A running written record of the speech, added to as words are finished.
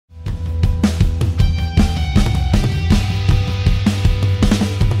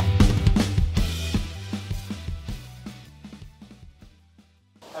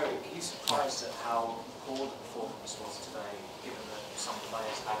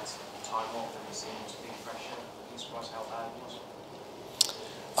had time off and it seemed big pressure. Are you surprised how bad it was?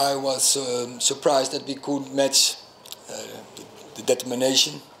 I was surprised that we could match the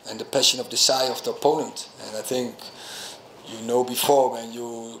determination and the passion of the side of the opponent. And I think you know before when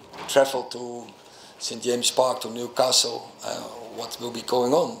you travel to St James Park to Newcastle what will be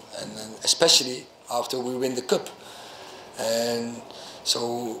going on, and especially after we win the cup. And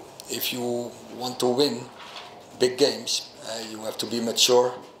so if you want to win big games, you have to be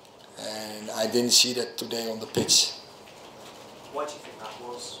mature, and I didn't see that today on the pitch. Why do you think that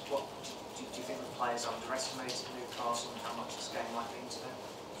was? Do you think the players underestimated Newcastle and how much this game might mean to them?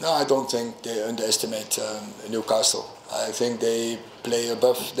 No, I don't think they underestimate Newcastle. I think they play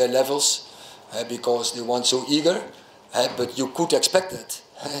above their levels because they weren't so eager, but you could expect it.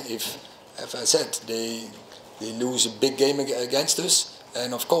 If I said, they lose a big game against us,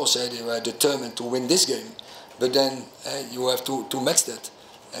 and of course they were determined to win this game. But then you have to match that,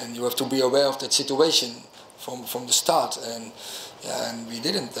 and you have to be aware of that situation from the start. And we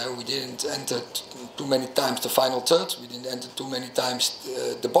didn't. We didn't enter too many times the final third. We didn't enter too many times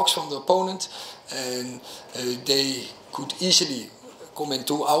the box from the opponent, and they could easily come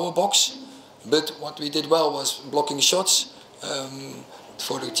into our box. But what we did well was blocking shots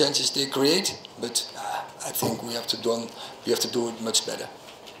for the chances they create. But I think we have to do it much better.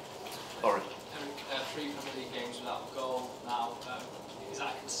 Erik, 3 Premier League games without a goal now. Is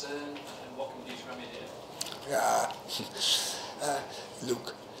that a concern, and what can we do to remedy it? Yeah,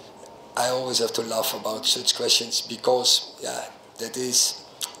 look, I always have to laugh about such questions because that is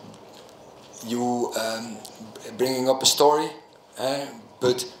you bringing up a story,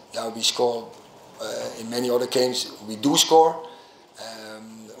 but we score in many other games. We do score,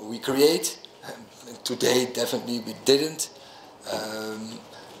 we create. Today definitely we didn't,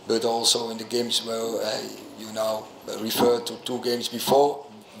 but also in the games where you now refer to 2 games before,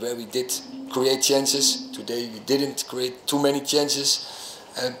 where we did create chances. Today we didn't create too many chances,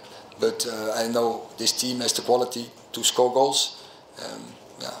 but I know this team has the quality to score goals.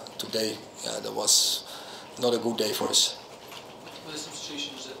 Today that was not a good day for us. Were the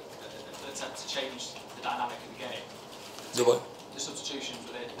substitutions an attempt to change the dynamic of the game? The what? The substitutions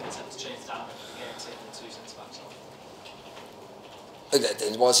were an attempt to change the dynamic of the game, taking the 2 centre-backs off?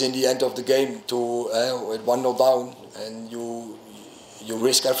 It was in the end of the game to with 1-0 down, and you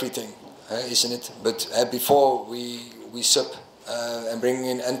risk everything, isn't it? But before we sub and bring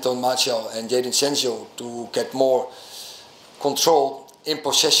in Anton Martial and Jadon Sancho to get more control in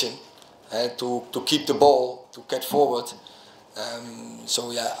possession, to keep the ball, to get forward.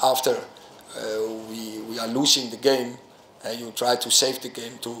 So after we are losing the game, you try to save the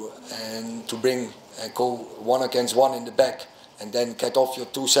game to bring go 1 against 1 in the back, and then get off your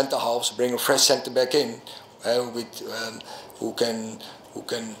 2 centre halves, bring a fresh centre back in with who can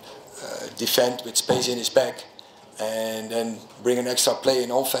defend with space in his back, and then bring an extra play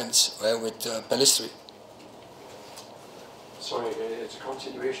in offense with Pellistri. sorry, it's a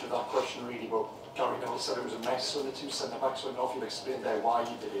continuation of that question really, but Gary Neville said it was a mess when the 2 centre-backs went off. You've explained there why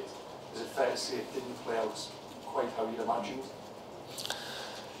you did it. Is it fair to say it didn't play out quite how you'd imagined?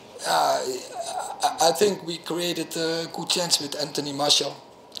 I think we created a good chance with Anthony Martial,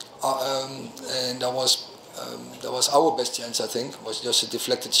 and that was our best chance. I think it was just a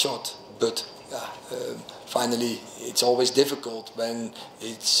deflected shot. But finally, it's always difficult when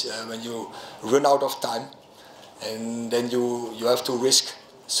you run out of time, and then you have to risk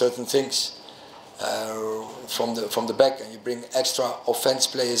certain things from the back, and you bring extra offense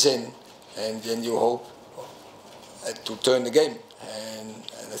players in, and then you hope to turn the game. And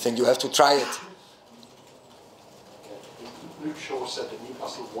I think you have to try it. Luke Shaw said that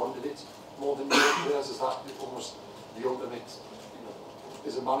Newcastle wanted it more than your players. Is that almost the ultimate,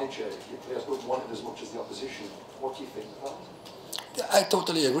 as a manager, if your players don't want it as much as the opposition? What do you think of that? I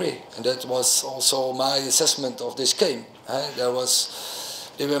totally agree, and that was also my assessment of this game.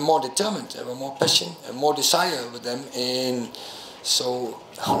 They were more determined, they were more passion and more desire with them in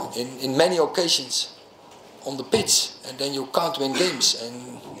many occasions on the pitch, and then you can't win games.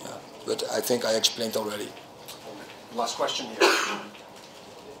 But I think I explained already. Last question here.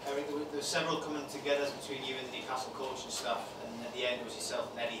 Erik, there were several coming together between you and the Newcastle coach and stuff, and at the end it was yourself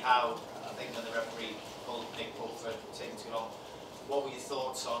and Eddie Howe. I think when the referee pulled Nick Pope for taking too long. What were your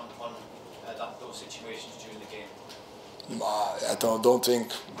thoughts on those situations during the game? I don't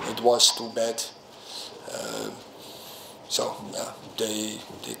think it was too bad. They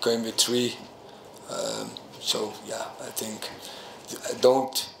came with 3. I think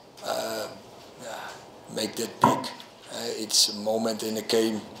don't make that big. It's a moment in the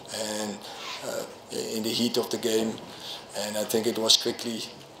game, and in the heat of the game, and I think it was quickly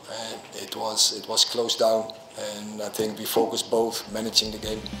It was closed down, and I think we focused both managing the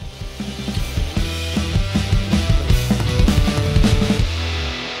game.